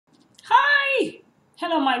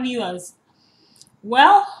Hello, my viewers.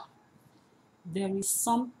 Well, there is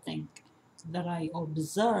something that I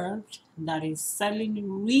observed that is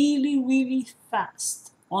selling really, really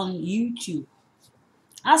fast on YouTube.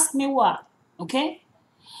 Ask me what, okay?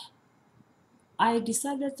 I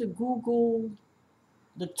decided to Google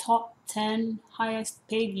the top 10 highest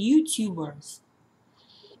paid YouTubers.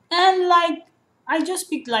 And I just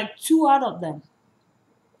picked like two out of them,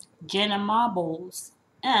 Jenna Marbles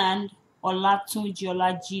and Olatunji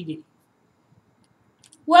Olajide.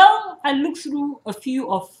 Well, I looked through a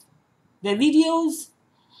few of the videos.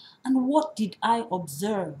 And what did I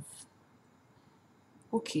observe?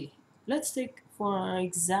 Okay, let's take for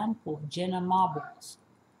example Jenna Marbles.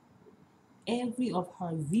 Every of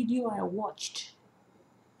her video I watched,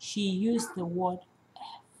 she used the word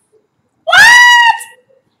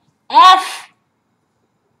F.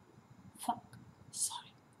 Fuck.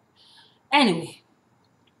 Sorry. Anyway,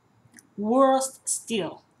 worst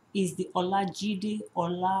still is the Olajide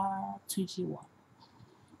Olatunji one.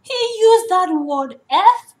 He used that word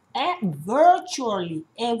F virtually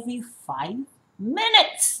every 5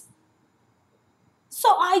 minutes. So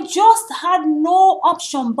I just had no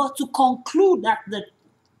option but to conclude that the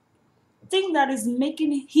thing that is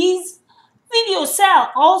making his video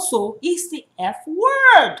sell also is the F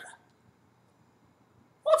word.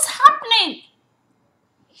 What's happening?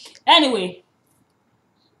 Anyway,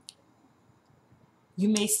 you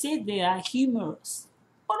may say they are humorous,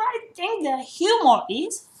 but I think their humor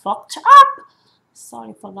is fucked up.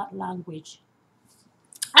 Sorry for that language.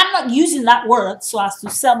 I'm not using that word so as to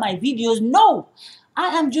sell my videos. No, I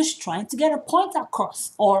am just trying to get a point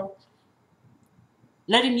across or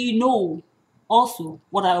letting you know also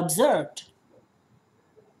what I observed.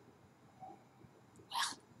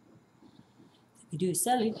 The video is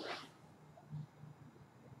selling.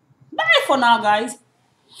 Bye for now, guys.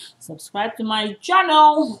 Subscribe to my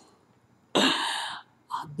channel.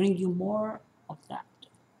 I'll bring you more of that.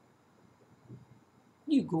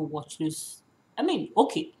 You go watch this.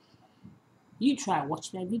 Okay. You try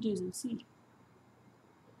watch their videos and see.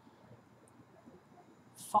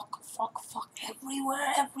 Fuck, fuck, fuck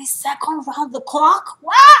everywhere, every second, round the clock.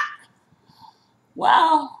 What?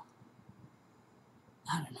 Well,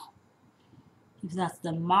 I don't know. If that's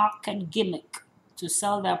the market gimmick to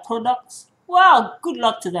sell their products, well, good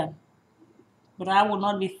luck to them. But I will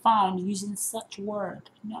not be found using such word.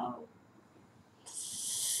 No.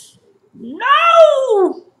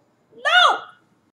 No! No!